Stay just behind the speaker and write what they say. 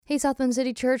Hey, Southland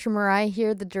City Church, Mariah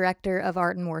here, the Director of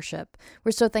Art and Worship.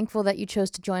 We're so thankful that you chose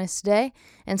to join us today,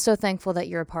 and so thankful that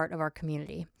you're a part of our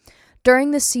community.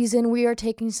 During this season, we are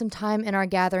taking some time in our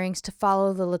gatherings to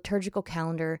follow the liturgical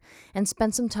calendar and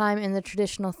spend some time in the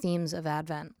traditional themes of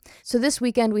Advent. So this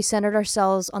weekend, we centered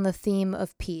ourselves on the theme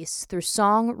of peace through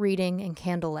song, reading, and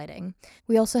candle lighting.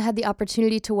 We also had the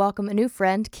opportunity to welcome a new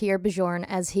friend, Kierre Bjorn,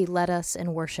 as he led us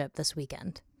in worship this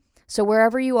weekend. So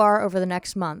wherever you are over the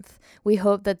next month, we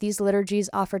hope that these liturgies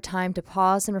offer time to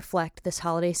pause and reflect this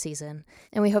holiday season,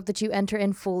 and we hope that you enter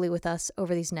in fully with us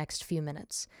over these next few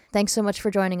minutes. Thanks so much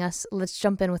for joining us. Let's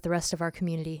jump in with the rest of our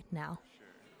community now.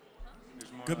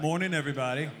 Good morning,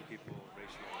 everybody.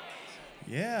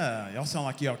 Yeah, y'all sound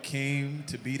like y'all came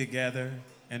to be together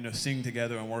and to sing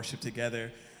together and worship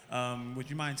together. Would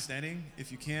you mind standing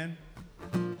if you can?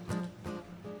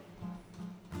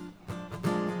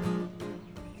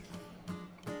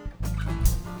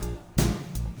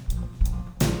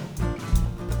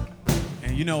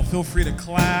 Feel free to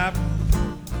clap,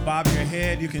 bob your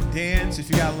head. You can dance if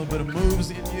you got a little bit of moves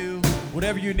in you,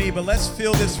 whatever you need. But let's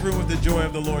fill this room with the joy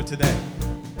of the Lord today.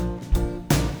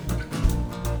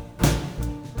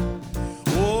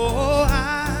 Oh,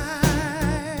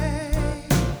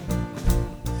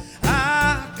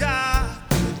 I've got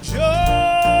the joy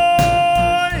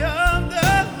of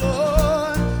the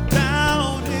Lord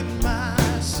down in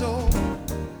my soul.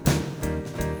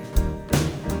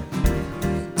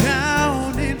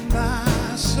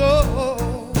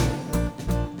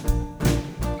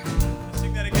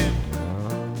 Sing that again.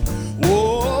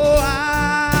 Oh,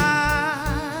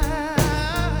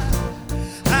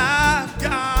 I've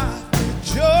got the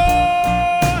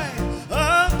joy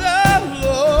of the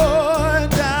Lord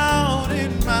down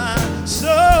in my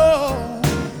soul.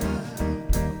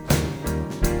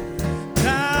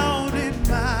 Down in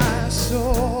my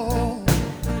soul.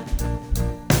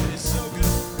 It's so good.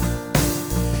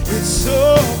 It's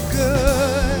so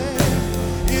good,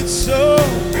 it's so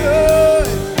good,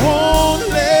 won't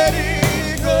let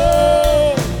it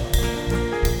go.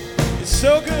 It's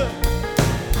so good,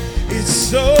 it's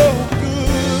so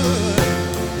good,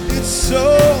 it's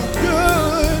so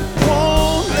good,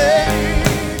 won't let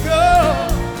it go.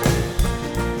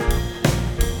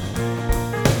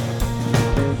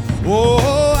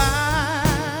 Oh,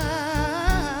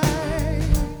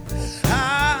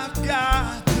 I've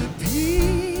got the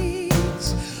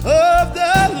peace of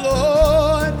the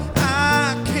Lord,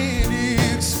 I can't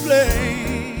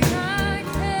explain. I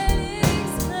can't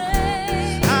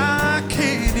explain. I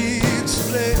can't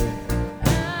explain.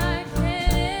 I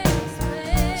can't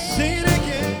explain. Sing it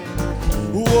again.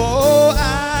 Whoa,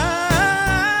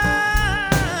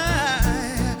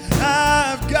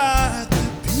 I've got the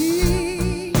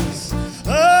peace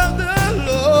of the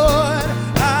Lord,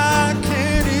 I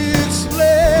can't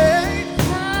explain.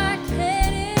 I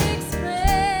can't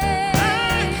explain.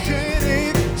 I can't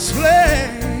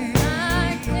explain.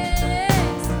 I can't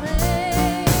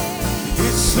explain.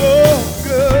 It's so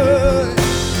good.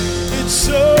 It's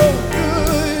so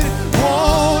good.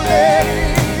 Won't let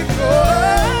it go.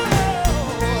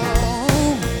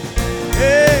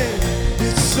 Hey,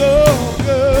 it's so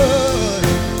good.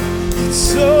 It's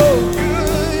so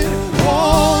good.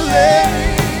 Won't let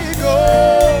it go.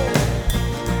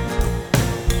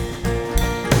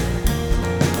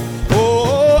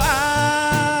 Oh,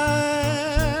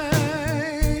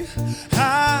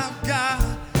 I've got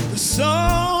the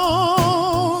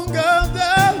song of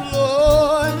the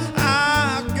Lord.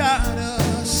 I've got to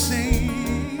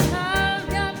sing. I've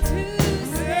got to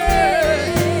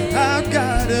sing. I've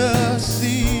got to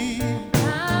sing.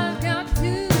 I've got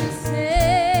to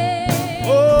sing.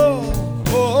 Oh,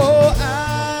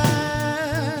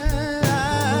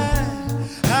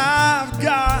 I've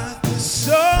got the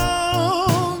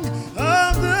song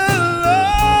of the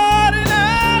Lord, and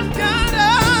I've got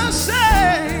to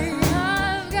sing.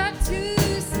 I've got to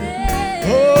sing.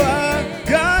 Oh, I've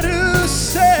got to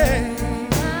sing.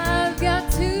 I've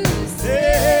got to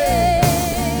sing.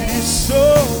 It's so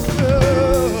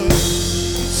good.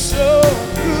 It's so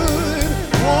good.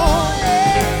 Won't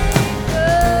let it go.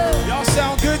 Y'all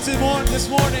sound good this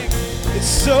morning. It's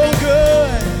so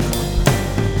good.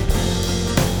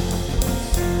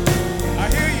 I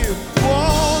hear you.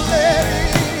 Won't let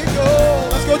it go.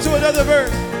 Let's go to another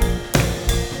verse.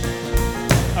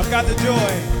 I've got the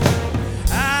joy.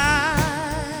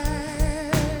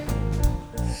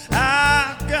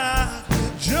 I've got the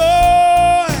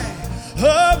joy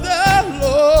of the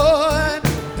Lord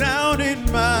down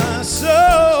in my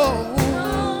soul.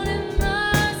 Down in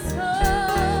my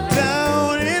soul.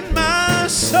 Down in my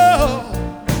soul.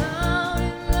 Down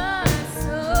in my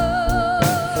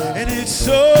soul. And it's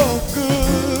so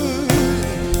good.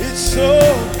 It's so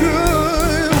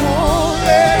good. Won't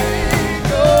let it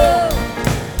go.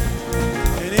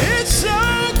 And it's so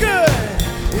good.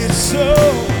 It's so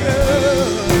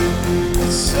good.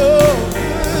 It's so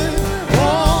good.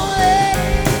 Won't let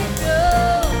it go.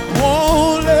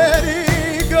 Won't let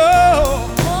it go.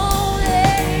 Won't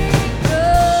let it go.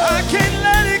 I can't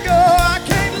let it go. I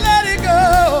can't let it go.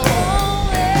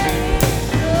 Won't let it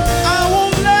go. I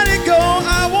won't let it go.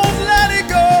 I won't let it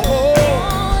go. Won't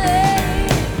let it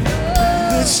go.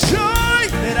 This joy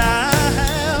that I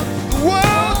have, the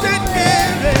world didn't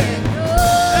give it,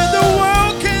 and the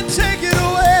world can't take it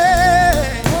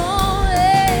away. Won't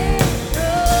let it go.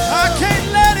 I can't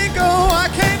let it go. I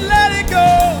can't let it go.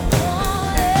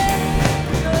 Won't let it go.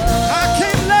 I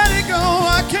can't let it go.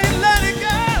 I can't let it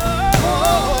go. I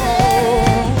can't let it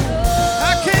go.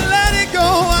 I can't let it go.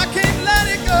 Won't let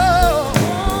it go.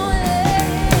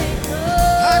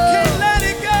 I can't let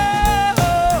it go.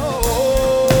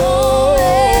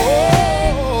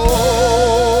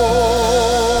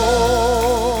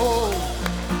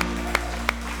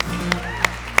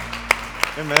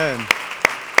 Amen.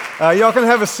 Y'all can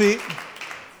have a seat.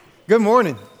 Good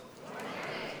morning.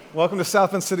 Welcome to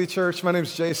South Bend City Church. My name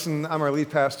is Jason. I'm our lead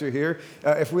pastor here.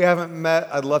 If we haven't met,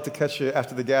 I'd love to catch you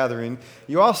after the gathering.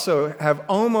 You also have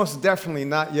almost definitely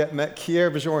not yet met Kierre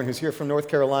Bjorn, who's here from North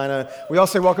Carolina. We all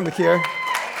say welcome to Kierre.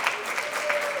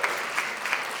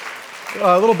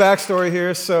 A little backstory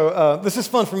here. So this is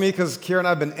fun for me because Kierre and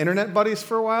I have been internet buddies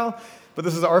for a while, but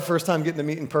this is our first time getting to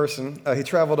meet in person. He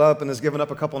traveled up and has given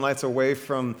up a couple nights away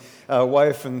from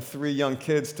wife and 3 young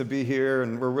kids to be here,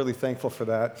 and we're really thankful for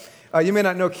that. You may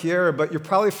not know Kierre, but you're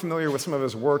probably familiar with some of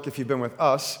his work if you've been with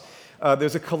us.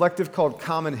 There's a collective called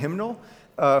Common Hymnal,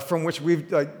 from which we've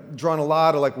drawn a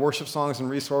lot of worship songs and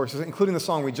resources, including the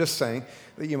song we just sang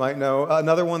that you might know.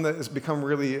 Another one that has become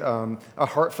really a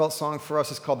heartfelt song for us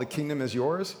is called The Kingdom Is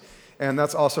Yours. And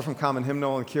that's also from Common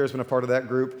Hymnal, and Kierre's been a part of that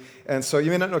group. And so you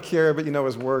may not know Kierre, but you know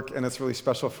his work, and it's really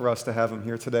special for us to have him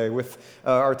here today with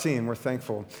our team. We're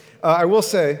thankful. I will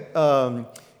say,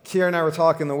 Kierre and I were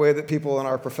talking the way that people in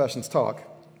our professions talk.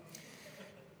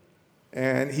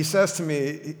 And he says to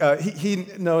me, he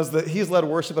knows that he's led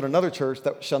worship at another church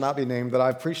that shall not be named that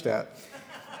I've preached at.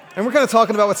 And we're kind of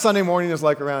talking about what Sunday morning is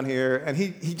like around here, and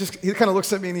he kind of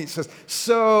looks at me and he says,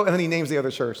 so, and then he names the other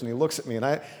church, and he looks at me, and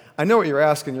I know what you're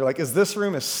asking. You're like, is this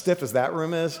room as stiff as that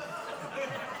room is?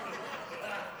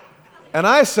 And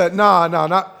I said, no,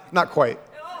 not quite.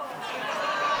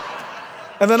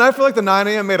 And then I feel like the 9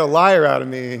 a.m. made a liar out of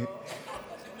me.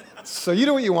 So you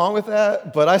do what you want with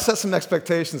that, but I set some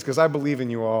expectations because I believe in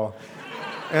you all.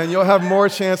 And you'll have more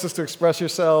chances to express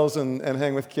yourselves and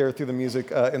hang with Kierre through the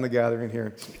music in the gathering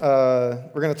here.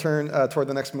 We're going to turn toward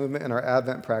the next movement in our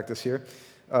Advent practice here.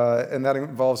 And that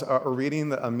involves a reading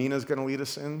that Amina is going to lead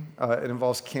us in. It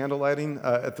involves candle lighting.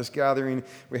 At this gathering,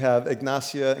 we have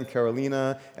Ignacia and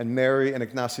Carolina and Mary and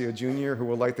Ignacio Jr. who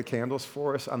will light the candles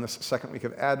for us on this second week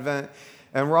of Advent.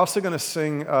 And we're also going to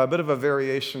sing a bit of a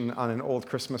variation on an old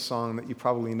Christmas song that you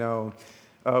probably know.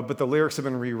 But the lyrics have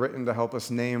been rewritten to help us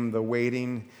name the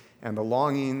waiting and the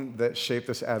longing that shape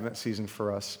this Advent season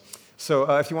for us.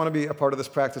 So if you want to be a part of this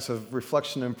practice of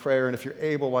reflection and prayer, and if you're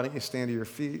able, why don't you stand to your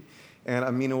feet? And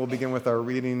Amina will begin with our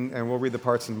reading, and we'll read the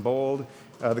parts in bold.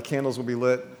 The candles will be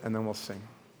lit, and then we'll sing.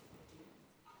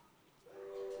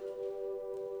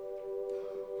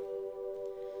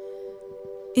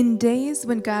 In days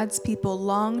when God's people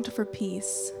longed for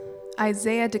peace,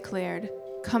 Isaiah declared,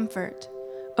 "Comfort,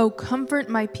 O comfort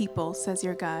my people, says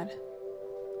your God.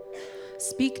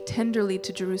 Speak tenderly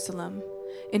to Jerusalem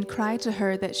and cry to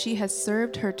her that she has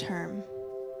served her term,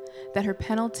 that her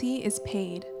penalty is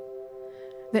paid,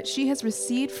 that she has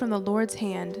received from the Lord's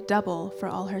hand double for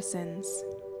all her sins."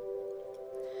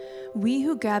 We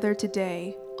who gather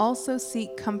today also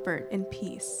seek comfort and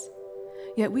peace,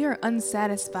 yet we are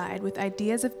unsatisfied with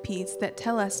ideas of peace that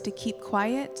tell us to keep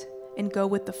quiet and go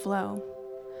with the flow.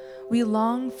 We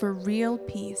long for real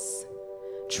peace,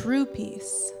 true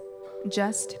peace,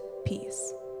 just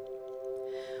peace.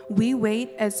 We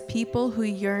wait as people who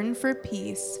yearn for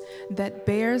peace that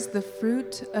bears the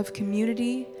fruit of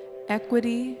community,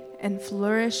 equity, and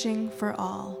flourishing for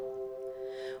all.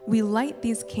 We light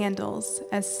these candles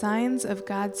as signs of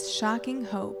God's shocking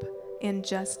hope and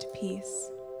just peace.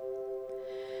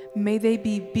 May they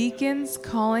be beacons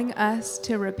calling us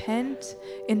to repent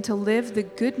and to live the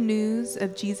good news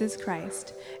of Jesus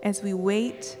Christ as we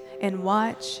wait and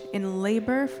watch and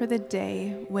labor for the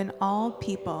day when all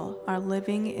people are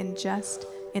living in just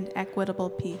and equitable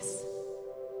peace.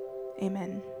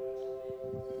 Amen.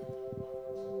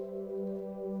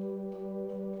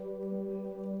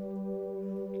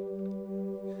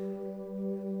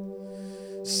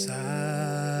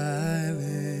 Silent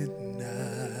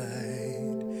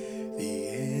night, the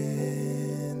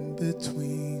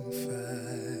in-between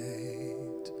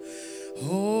fight,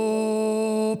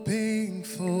 hoping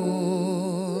for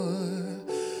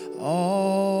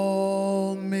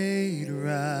all made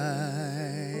right,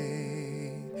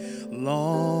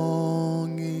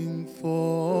 longing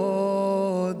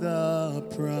for the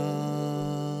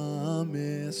promised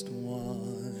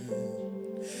one,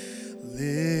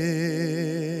 living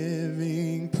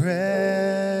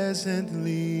presently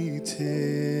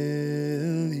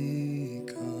till he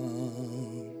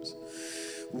comes,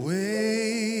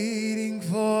 waiting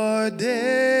for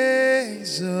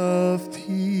days of peace,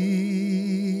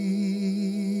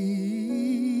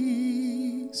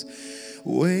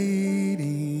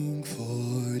 waiting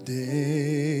for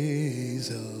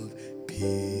days of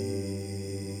peace.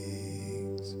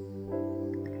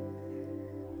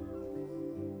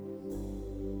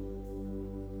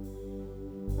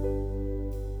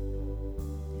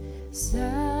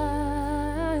 Silent